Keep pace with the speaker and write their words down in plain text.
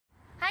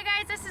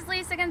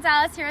Lisa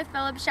Gonzalez here with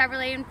Phillips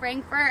Chevrolet in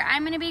Frankfort.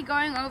 I'm going to be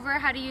going over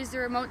how to use the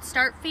remote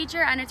start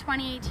feature on a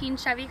 2018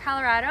 Chevy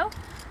Colorado.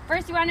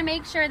 First, you want to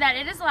make sure that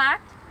it is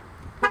locked.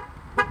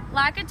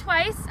 Lock it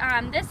twice.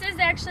 This is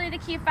actually the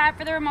key fob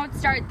for the remote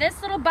start.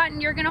 This little button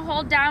you're going to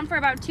hold down for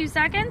about 2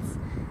 seconds,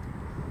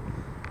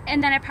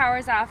 and then it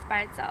powers off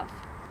by itself.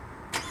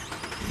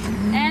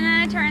 And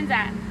then it turns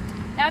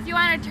on. Now if you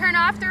want to turn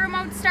off the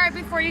remote start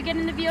before you get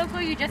in the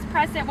vehicle, you just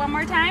press it one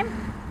more time,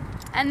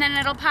 and then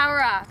it'll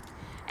power off.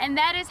 And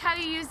that is how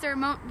you use the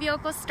remote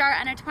vehicle start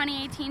on a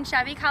 2018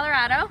 Chevy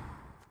Colorado.